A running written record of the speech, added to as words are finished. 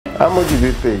How much did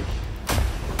you take?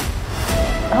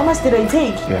 How much did I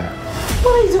take? Yeah.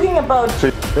 What are you talking about?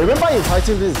 So, remember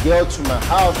inviting this girl to my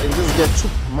house and this girl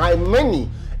took my money.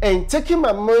 And taking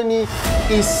my money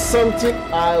is something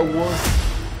I was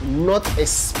not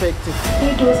expecting.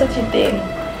 You do such a thing.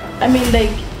 I mean,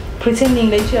 like pretending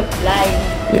that you're blind.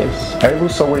 Yes. I even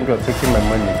saw when you were taking my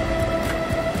money.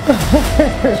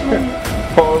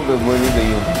 All the money that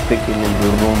you've taken in the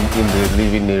room, in the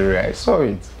living area, I saw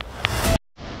it.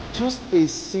 Just a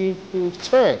simple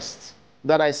test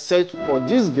that I set for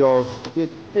this girl, they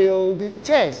failed the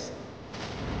test.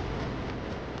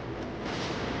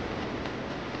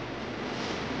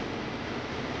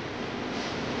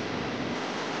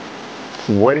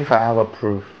 What if I have a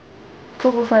proof?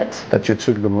 Proof of what? That you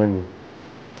took the money.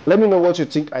 Let me know what you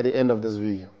think at the end of this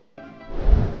video.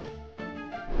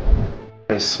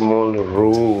 A small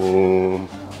room.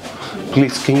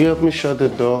 Please, can you help me shut the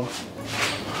door?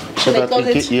 So that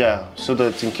so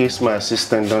that in case my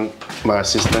assistant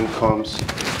comes,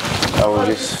 I will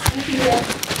just.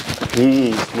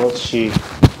 He, not she.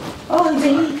 Oh, it's a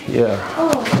he. Yeah.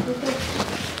 Oh.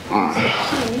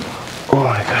 Oh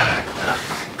my God.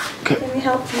 Can we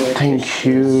help you?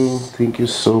 Thank you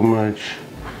so much.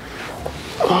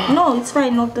 No, it's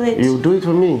fine. Not do it. You do it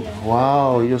for me.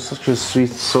 Wow, you're such a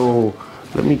sweet soul.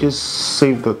 Let me just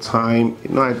save the time. You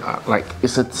know, I like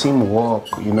it's a teamwork.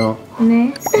 You know.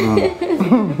 Ne?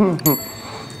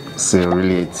 It's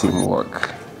really a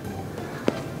teamwork.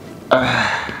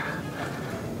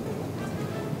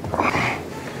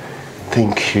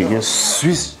 Thank you. You're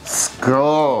sweet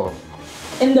girl.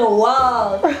 In the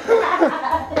world.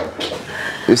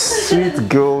 A sweet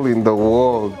girl in the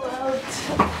world.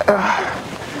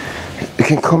 You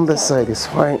can come this side, it's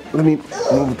fine. Let me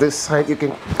move this side. You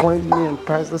can climb me and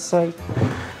pass this side.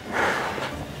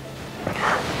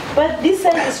 But this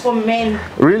side is for men.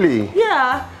 Really?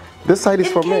 Yeah. This side is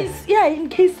for men? Yeah, in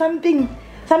case something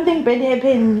bad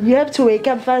happen, you have to wake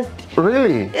up first.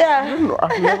 Really? Yeah.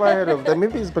 I've never heard of that.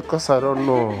 Maybe it's because I don't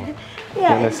know.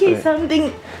 Yeah, in case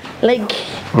something like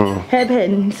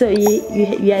happen, so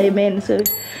you are a man, so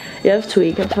you have to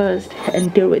wake up first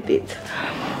and deal with it.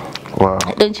 Wow.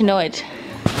 Don't you know it?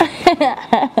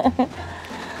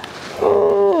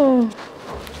 Oh.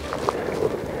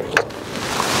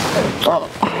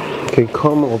 Okay,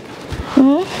 come up.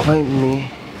 Climb me.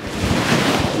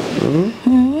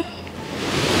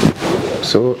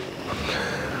 So,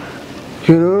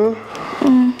 you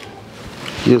know,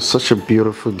 you're such a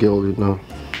beautiful girl, you know.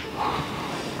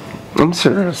 I'm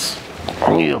serious.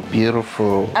 You're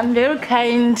beautiful. I'm very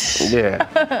kind. Yeah.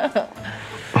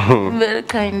 Very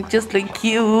kind, just like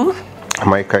you.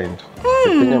 Am I kind? I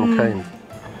think I'm kind.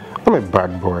 I'm a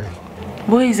bad boy.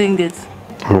 Why are you saying this?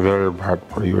 I'm a very bad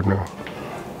boy, you know.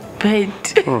 Bad.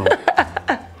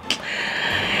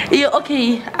 Yeah,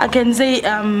 okay, I can say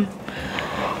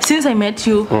since I met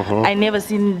you, I never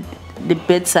seen the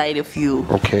bad side of you.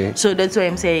 Okay. So that's why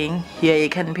I'm saying you're a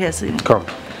kind person. Come.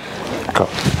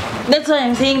 That's why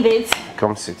I'm saying that.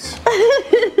 Come sit.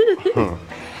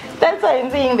 That's why I'm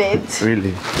saying that.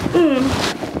 Really?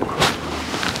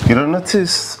 You don't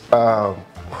notice,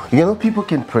 you know, people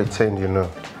can pretend, you know.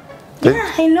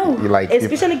 Yeah, I know. You like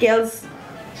especially people. Girls.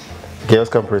 Girls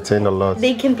can pretend a lot.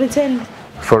 They can pretend.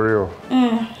 For real?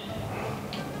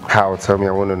 How? Tell me,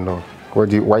 I want to know. Why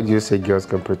do you say girls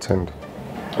can pretend?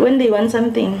 When they want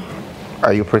something.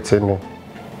 Are you pretending?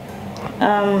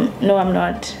 No, I'm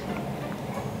not.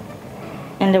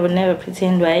 And I would never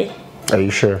pretend. Why? Are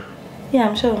you sure? Yeah,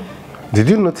 I'm sure. Did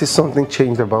you notice something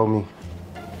changed about me?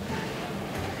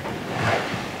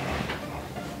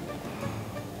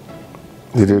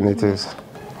 Did you notice?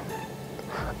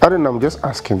 I don't know, I'm just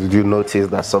asking, did you notice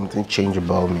that something changed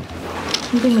about me?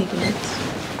 Something like that?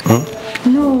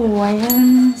 No, I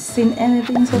haven't seen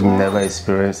anything so far. Never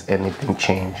experienced anything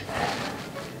change.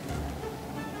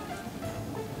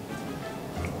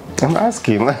 I'm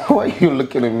asking, why are you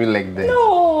looking at me like that?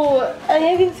 No, I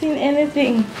haven't seen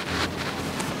anything.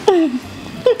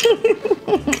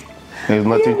 There's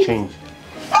nothing changed.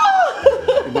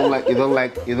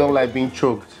 You don't like being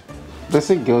choked. They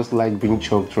say girls like being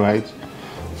choked, right?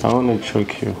 I want to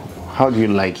choke you. How do you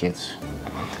like it?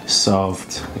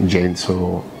 Soft,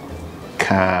 gentle,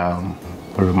 calm,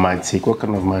 romantic. What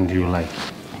kind of man do you like?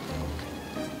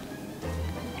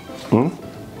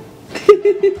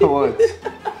 What?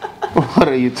 What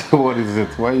are you? What is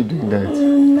it? Why are you doing that?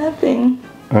 Nothing.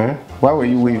 Huh? Why were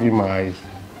you waving my eyes?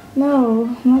 No,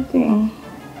 nothing.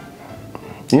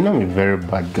 You know I'm a very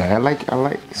bad guy. I like.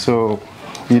 So,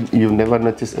 you've never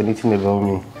noticed anything about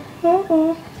me?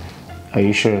 Are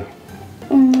you sure?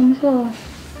 I'm sure.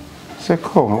 So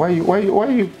come, why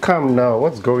you calm now?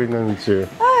 What's going on with you?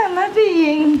 Ah,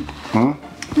 nothing.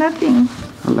 Nothing.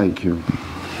 I like you.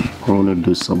 I want to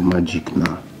do some magic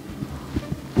now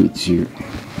with you.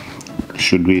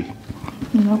 Should we?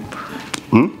 Nope.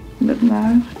 Not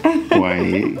now.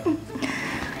 Why?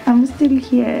 I'm still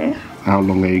here. How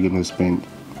long are you gonna spend?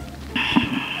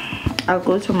 I'll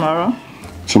go tomorrow.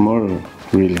 Tomorrow?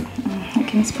 Really? I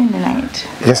can spend the night.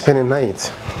 You can spend the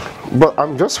night? But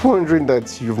I'm just wondering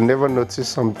that you've never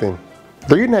noticed something.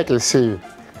 Do you know I can see you?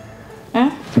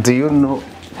 Do you know?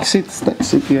 Sit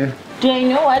here. Do I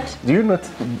know what? Do you not?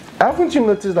 Haven't you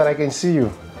noticed that I can see you?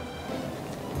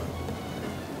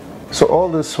 So all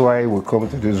this while we come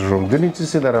to this room, didn't you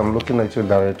see that I'm looking at you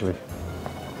directly?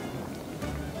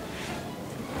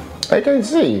 I can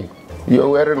see. You're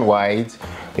wearing white,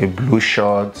 a blue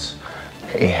shirt,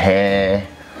 a hair.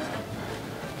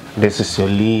 This is your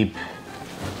lip.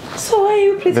 So why are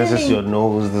you pretending? This is your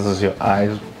nose, this is your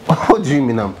eyes. What do you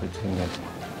mean I'm pretending?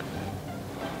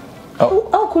 Oh.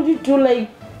 How could you do like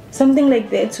something like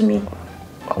that to me?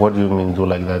 What do you mean do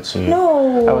like that to you?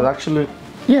 No. I was actually,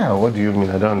 yeah, what do you mean?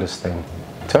 I don't understand.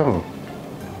 Tell me.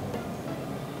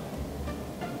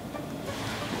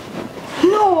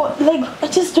 No, like I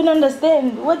just don't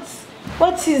understand.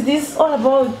 What is this all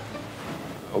about?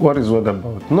 What is what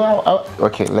about? No,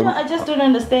 okay, let me. I just don't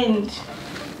understand.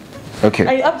 Okay.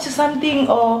 Are you up to something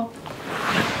or?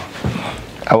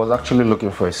 I was actually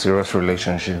looking for a serious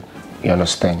relationship, you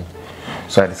understand?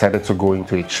 So I decided to go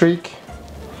into a trick,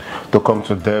 to come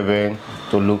to Durban,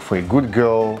 to look for a good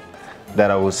girl that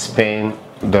I will spend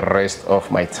the rest of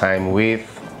my time with,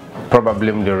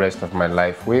 probably the rest of my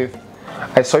life with.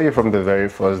 I saw you from the very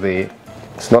first day.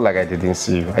 It's not like I didn't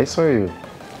see you. I saw you.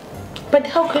 But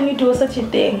how can you do such a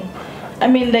thing? I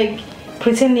mean, like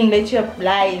pretending that you are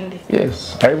blind.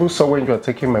 Yes, I even saw when you were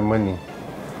taking my money.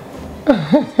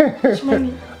 Which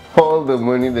money? All the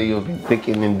money that you've been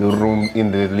taking in the room,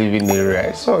 in the living area.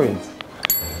 I saw it.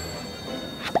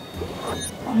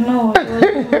 No, there was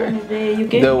no money there. You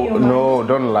gave me your money. No,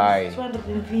 don't lie.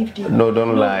 250. No,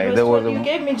 don't lie. You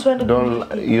gave me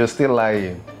 250. You're still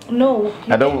lying. No,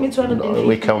 you gave me 250.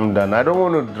 We calm down. I don't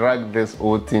want to drag this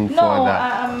whole thing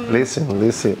further.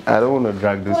 Listen. I don't want to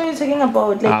drag this. What are you talking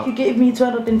about? Like you gave me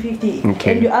 250,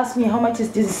 okay. And you asked me how much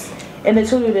is this, and I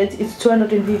told you that it's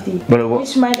 250. But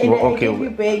which money? And I gave you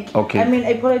back. Okay. I mean,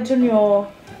 I put it on your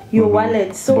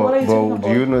wallet. So what are you talking about?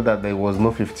 Do you know that there was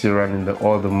no 50 rand in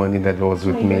all the money that was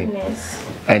with me? Goodness.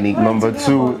 And number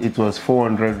two, it was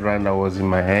 400 rand that was in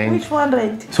my hand. Which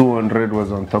 400? 200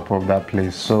 was on top of that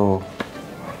place. So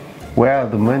where are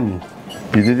the money?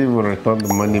 You didn't even return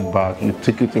the money back. You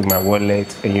took it in my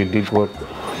wallet and you did what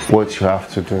you have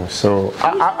to do. So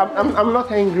I'm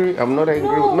not angry. I'm not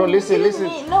angry. No, listen.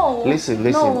 Listen.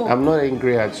 No. I'm not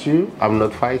angry at you. I'm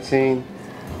not fighting.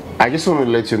 I just want to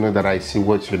let you know that I see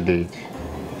what you did.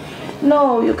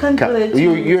 No, you can't do it.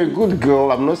 You're a good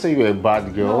girl. I'm not saying you're a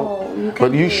bad girl. No, you can't.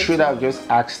 But you should have just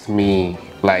asked me,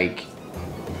 like,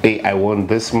 hey, I want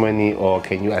this money, or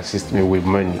can you assist me with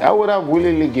money? I would have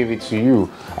willingly give it to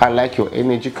you. I like your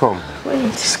energy. Come.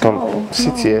 Wait.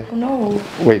 Sit here. No.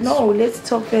 Wait. No, let's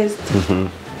talk first.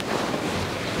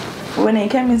 When I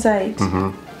came inside,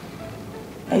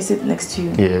 I sit next to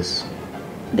you. Yes.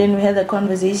 Then we had a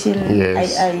conversation.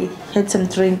 Yes. I had some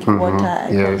drink, water.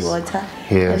 I got water.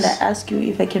 Yes. And I asked you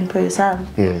if I can pour you some.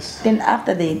 Yes. Then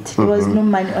after that, there was no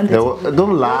money on the table.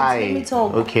 Don't lie. Let me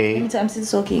talk. Okay. Let me talk. I'm still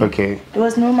talking. Okay. There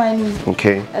was no money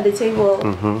at the table.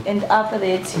 And after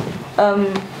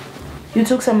that, you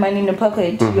took some money in the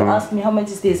pocket. You asked me how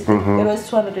much is this. It was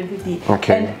 250.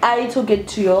 Okay. And I took it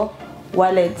to your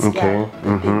wallet. Okay.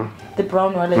 Yeah, the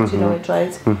brown wallet, you know it,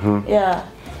 right? Yeah.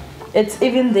 It's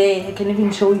even there. I can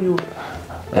even show you.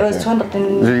 It was 200.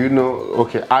 Do you know?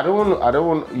 Okay, I don't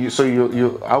want you. So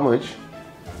you how much?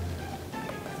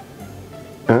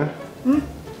 Huh?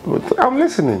 I'm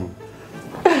listening.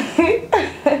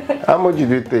 How much did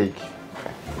you take?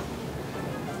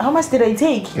 How much did I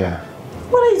take? Yeah.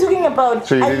 What are you talking about?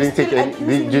 So you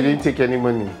didn't take any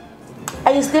money?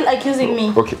 Are you still accusing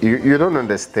me? Okay, you don't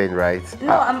understand, right?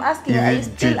 No, I'm asking. Are you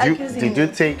still accusing me? Did you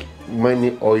take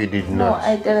money or you did not? No,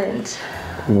 I didn't.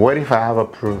 What if I have a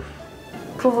proof?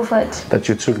 Proof of what? That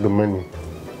you took the money.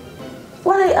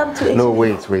 What are you up to? No,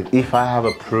 wait. If I have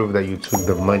a proof that you took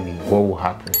the money, what will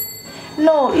happen?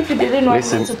 No, if you didn't want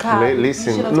me to come,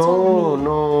 listen. you should have told me.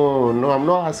 No, I'm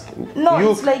not asking.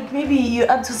 No, it's like maybe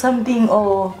you're up to something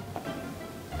or...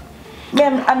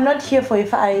 Ma'am, I'm not here for a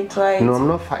fight, right? No, I'm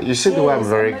not fighting. You see the way I'm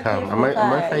very calm. Am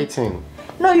I fighting?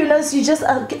 No, you're not. You're just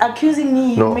accusing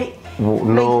me. No, No,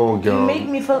 like, girl. You make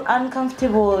me feel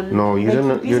uncomfortable. No, you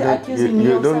don't. You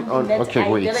don't. Okay,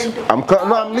 wait.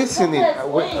 I'm listening.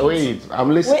 Wait.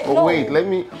 I'm listening. Wait, let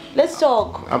me. Let's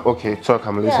talk. Okay, talk.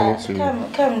 I'm listening to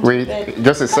you. Come. Wait,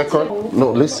 just a second.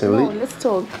 No, listen. No, let's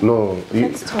talk. No,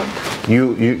 let's talk.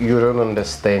 You don't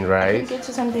understand, right? I can get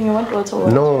to something you want to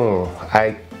watch. No,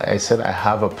 I said I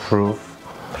have a proof.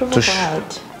 Proof of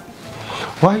what?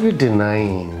 Why are you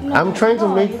denying? No, I'm trying to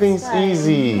make things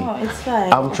easy. No, it's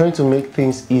fine. I'm trying to make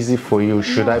things easy for you.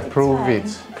 Should I prove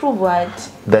it? Prove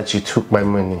what? That you took my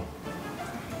money.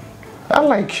 I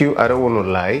like you, I don't want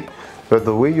to lie. But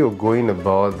the way you're going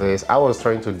about this, I was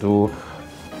trying to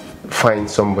find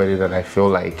somebody that I feel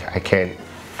like I can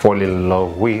fall in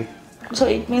love with. So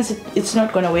it means it's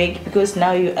not gonna work because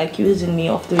now you're accusing me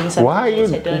of doing something. Why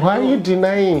are you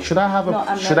denying? Should I have a?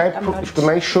 Can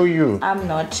I show you? I'm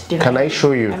not denying. Can I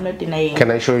show you? I'm not denying. Can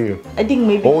I show you? I think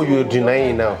maybe. Oh, you're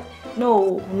denying now.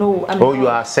 No, I'm not. You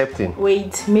are accepting.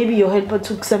 Wait, maybe your helper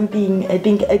took something. I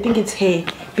think it's her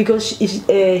because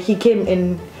he came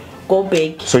and go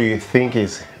back. So you think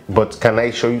it's? But can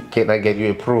I show you? Can I get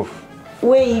you a proof?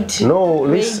 Wait. No,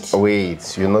 listen.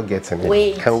 Wait, you're not getting it.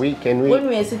 Wait. Can we? When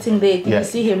we were sitting there, did you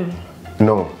see him?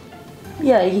 No.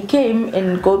 Yeah, he came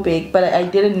and go back, but I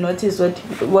didn't notice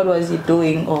what was he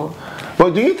doing or.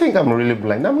 But do you think I'm really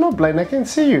blind? I'm not blind. I can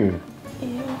see you.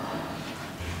 Yeah.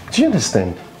 Do you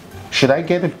understand? Should I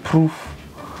get a proof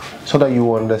so that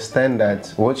you understand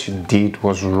that what you did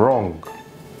was wrong?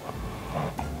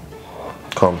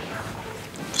 Come,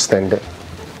 stand there.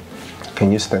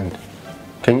 Can you stand?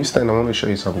 Can you stand? I want to show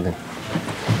you something.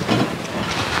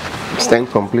 Stand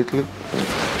completely.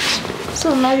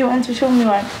 So now you want to show me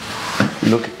what?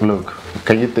 Look.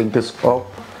 Can you take this up?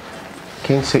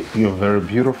 Can you say you're very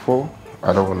beautiful?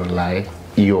 I don't want to lie.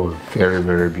 You're very,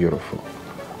 very beautiful,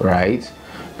 right?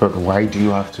 But why do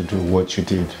you have to do what you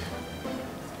did?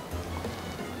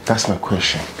 That's my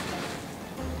question.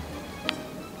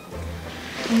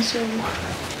 I'm sorry.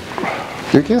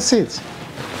 You can sit.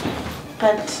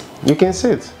 But you can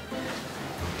sit.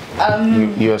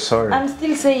 You're sorry. I'm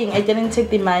still saying I didn't take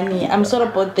the money. I'm sorry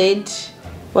about that.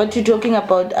 What you're talking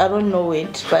about, I don't know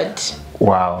it, but.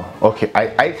 Wow. Okay.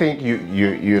 I think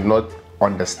you're not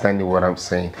understanding what I'm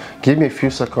saying. Give me a few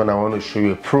seconds. I want to show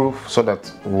you a proof so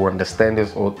that we understand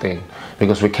this whole thing,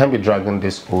 because we can't be dragging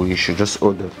this whole issue. Just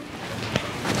hold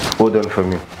on for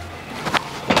me.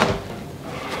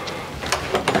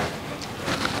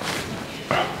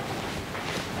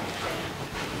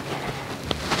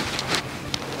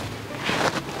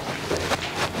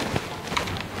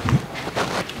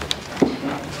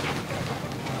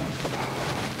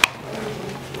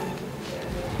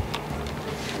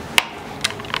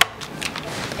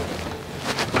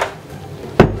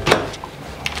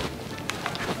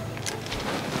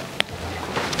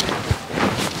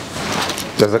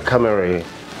 There's a camera here.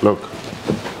 Look,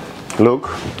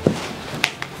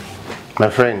 my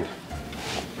friend.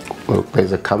 Look,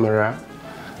 there's a camera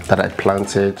that I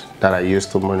planted that I use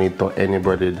to monitor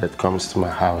anybody that comes to my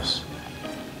house.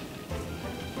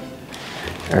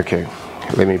 Okay,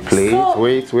 let me play. So,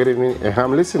 wait a minute.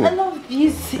 I'm listening. I love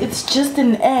this. It's just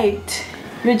an act.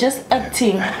 You're just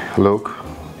acting. Look,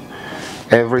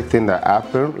 everything that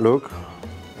happened. Look,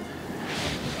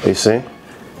 you see.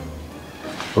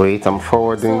 Wait, I'm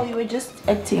forwarding. So you were just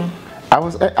acting. I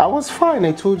was fine.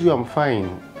 I told you I'm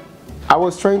fine. I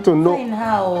was trying to know. Fine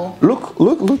how? Look.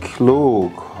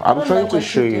 I'm trying to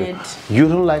show you. You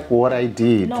don't like what I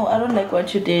did. No, I don't like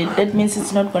what you did. That means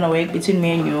it's not gonna work between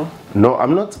me and you. No,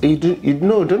 I'm not.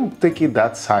 No, don't take it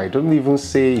that side. Don't even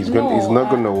say it's not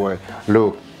gonna work.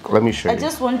 Look. Let me show you. I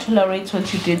just won't tolerate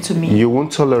what you did to me. You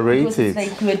won't tolerate because it's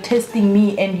like you were testing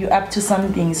me and you're up to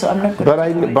something, so I'm not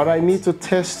gonna. But I need to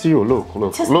test you. Look.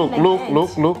 Look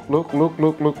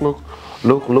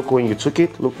when you took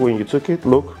it. Look when you took it.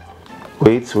 Look.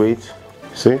 Wait.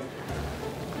 See?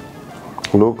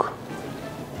 Look.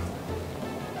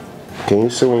 Can you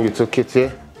see when you took it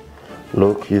here?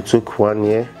 Look, you took one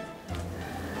here.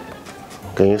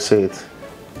 Can you see it?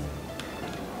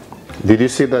 Did you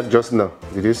see that just now?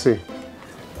 Did you see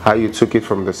how you took it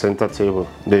from the center table?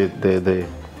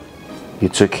 You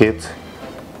took it.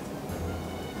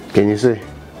 Can you see?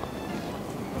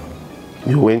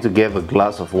 You went to get a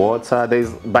glass of water.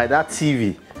 By that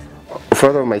TV, in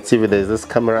front of my TV, there's this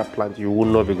camera plant. You won't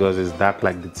know because it's dark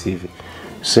like the TV.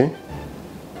 See?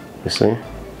 You see?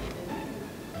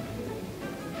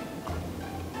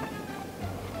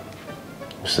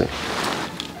 You see?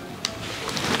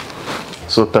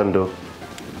 So Tando,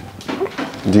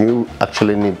 do you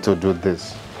actually need to do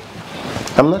this?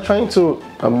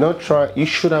 You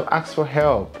should have asked for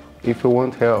help if you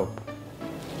want help.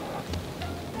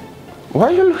 Why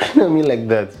are you looking at me like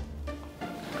that?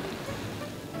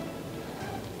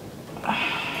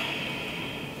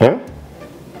 Huh?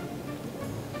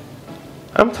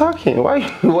 I'm talking. Why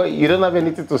you don't have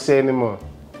anything to say anymore?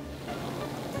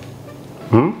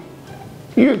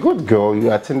 You're a good girl.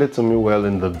 You attended to me well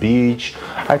in the beach.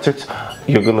 I thought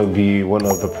you're gonna be one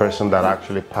of the person that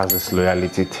actually passes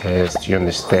loyalty test. You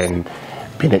understand?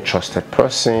 Being a trusted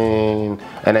person.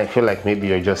 And I feel like maybe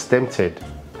you're just tempted.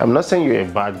 I'm not saying you're a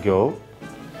bad girl.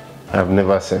 I've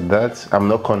never said that. I'm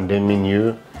not condemning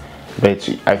you. But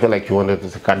I feel like you wanted to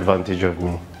take advantage of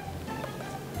me.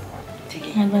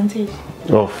 Taking advantage?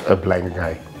 Of a blind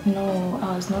guy. No,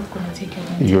 I was not gonna take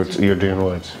advantage. You're doing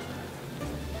what?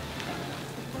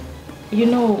 You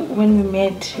know, when we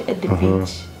met at the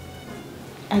beach,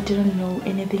 I didn't know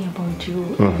anything about you.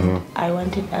 And I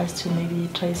wanted us to maybe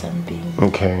try something.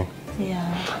 Okay.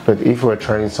 Yeah. But if we're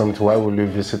trying something, why will you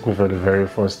visit me for the very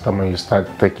first time and you start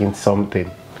taking something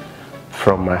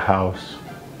from my house?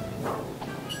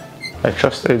 I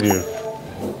trusted you.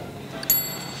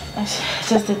 It's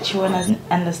just that you want to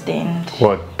understand.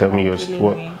 What? Tell me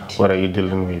what are you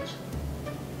dealing with?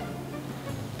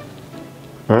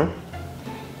 Huh?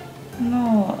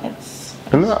 No, it's...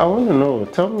 No, I want to know.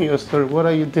 Tell me your story. What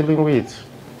are you dealing with?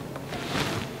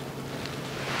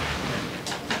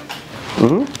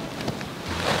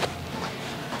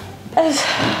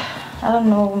 I don't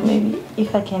know, maybe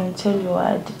if I can tell you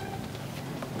what.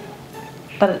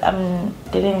 But I'm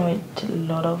dealing with a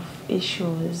lot of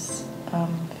issues,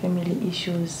 family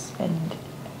issues, and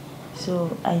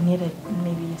so I needed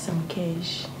maybe some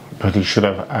cash. But you should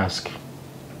have asked.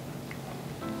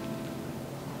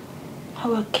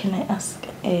 How can I ask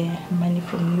money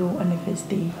from you on the first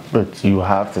day? But you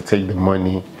have to take the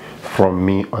money from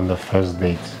me on the first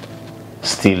date.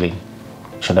 Stealing.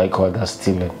 Should I call that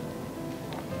stealing?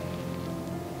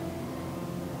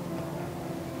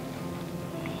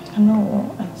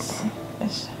 No, it's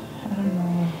I don't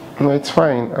know. No, it's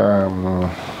fine.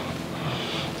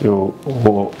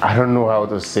 I don't know how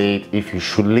to say it. If you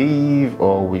should leave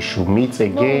or we should meet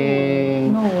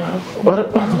again. No, I'm not a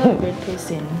bad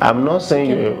person. I'm not saying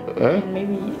you. Can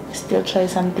maybe still try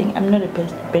something. I'm not a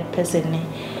bad person.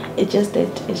 It's just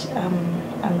that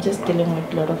I'm just dealing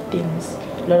with a lot of things,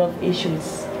 a lot of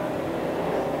issues.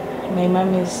 My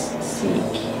mom is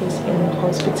sick. She's in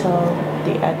hospital.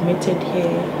 They admitted her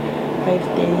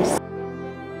 5 days.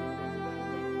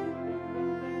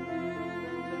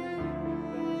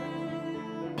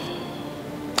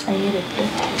 I need a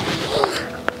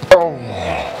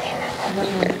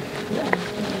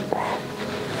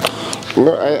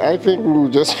No, I think we'll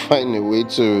just find a way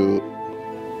to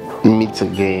meet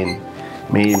again.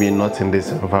 Maybe not in this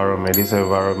environment. This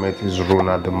environment is ruined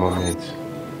at the moment.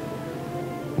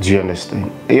 Do you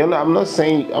understand? You know, I'm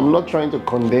not trying to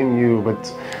condemn you,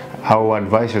 but I will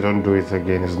advise you don't do it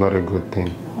again. It's not a good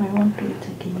thing. I won't do it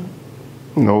again.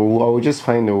 No, I will just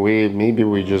find a way. Maybe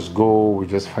we just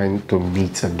find to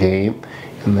meet again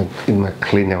in a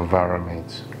clean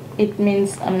environment. It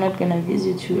means I'm not gonna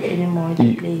visit you anymore at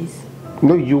the place.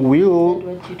 No, you will.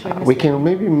 We say? can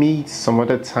maybe meet some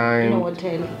other time. In a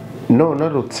hotel. No,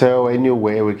 not hotel.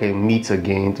 Anywhere we can meet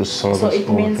again to solve So this it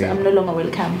whole means thing. I'm no longer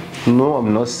welcome. No,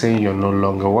 I'm not saying you're no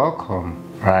longer welcome,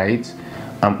 right?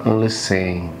 I'm only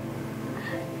saying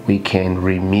we can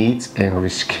re-meet and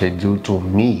reschedule to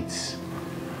meet.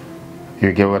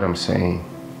 You get what I'm saying?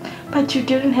 But you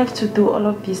didn't have to do all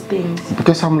of these things.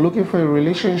 Because I'm looking for a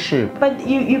relationship. But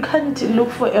you can't look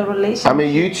for a relationship. I'm a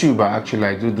YouTuber, actually.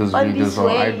 I do those videos.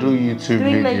 I do YouTube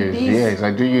videos. Like yes,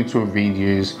 I do YouTube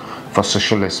videos for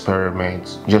social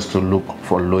experiments, just to look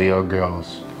for loyal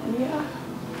girls. Yeah.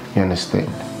 You understand?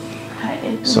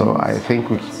 So I think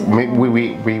we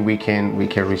can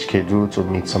reschedule to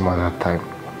meet some other time.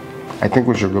 I think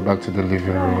we should go back to the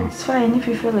living room. It's fine if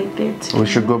you feel like that. We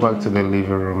should go back to the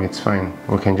living room. It's fine.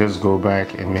 We can just go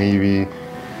back and maybe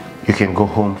you can go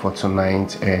home for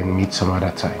tonight and meet some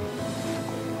other time.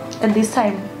 At this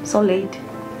time, so late.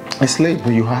 It's late,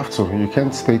 but you have to. You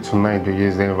can't stay tonight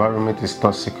because the environment is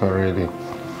toxic already.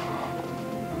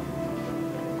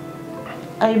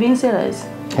 Are you being serious?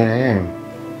 Yeah, I am.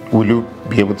 Will you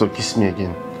be able to kiss me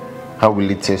again? How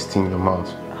will it taste in your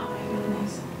mouth? Oh my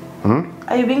goodness.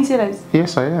 Are you being serious?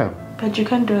 Yes, I am. But you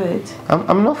can't do it.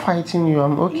 I'm not fighting you.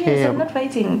 I'm okay. Yes, I'm not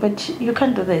fighting, but you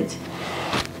can't do that.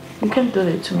 You can't do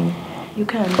that to me. You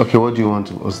can't. Okay, what do you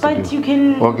want us to do? But you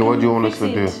can. Okay, what do you want us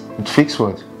to do? Fix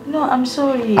what? No, I'm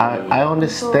sorry. I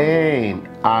understand.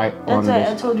 That's why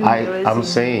I told you. I'm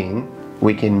saying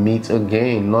we can meet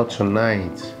again, not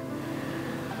tonight.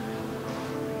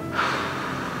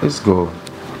 Let's go.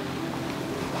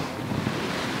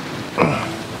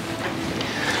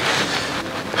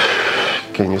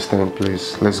 Can you stand,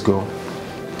 please? Let's go.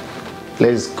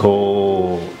 Let's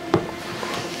go.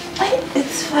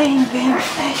 It's fine, babe.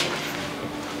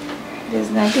 There's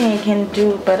nothing I can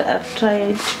do, but I've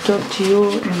tried to talk to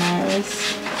you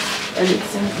nice, and it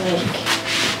seems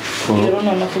like you don't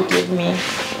want to forgive me.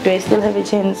 Do I still have a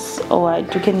chance, or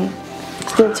what? You can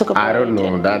still talk about it? I don't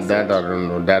know. That I don't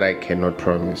know. That I cannot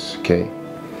promise. Okay.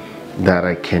 That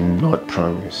I cannot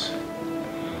promise.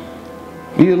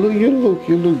 You look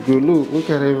good. Look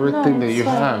at everything that you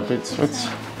have. It's fine.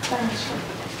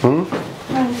 Hmm?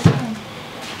 No, it's fine.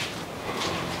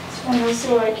 It's fine. I'll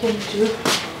see what I can do.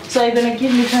 So are you gonna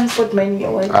give me transport money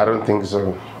or what? I don't think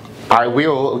so. I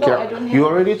will. Okay. No, I don't have. You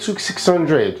already took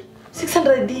 600.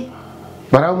 600D.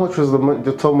 But how much was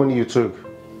the total money you took?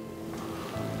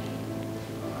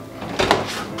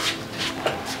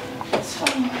 It's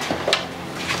fine.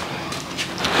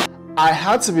 I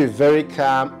had to be very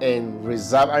calm and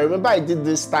reserved. I remember I did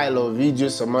this style of video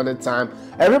some other time.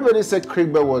 Everybody said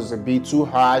Crickbell was a bit too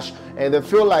harsh, and they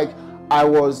feel like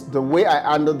the way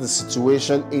I handled the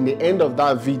situation in the end of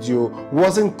that video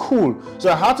wasn't cool.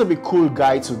 So I had to be cool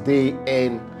guy today,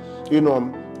 and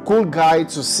cool guy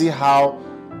to see how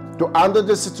to handle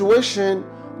the situation.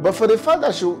 But for the fact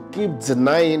that she keep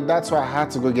denying, that's why I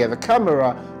had to go get the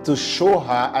camera to show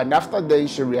her, and after that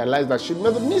she realized that she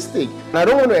made a mistake. And I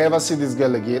don't want to ever see this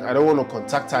girl again. I don't want to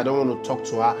contact her. I don't want to talk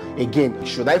to her again.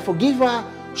 Should I forgive her?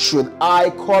 Should I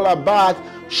call her back?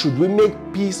 Should we make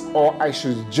peace, or I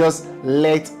should just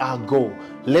let her go?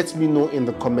 Let me know in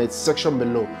the comment section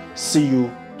below. See you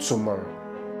tomorrow.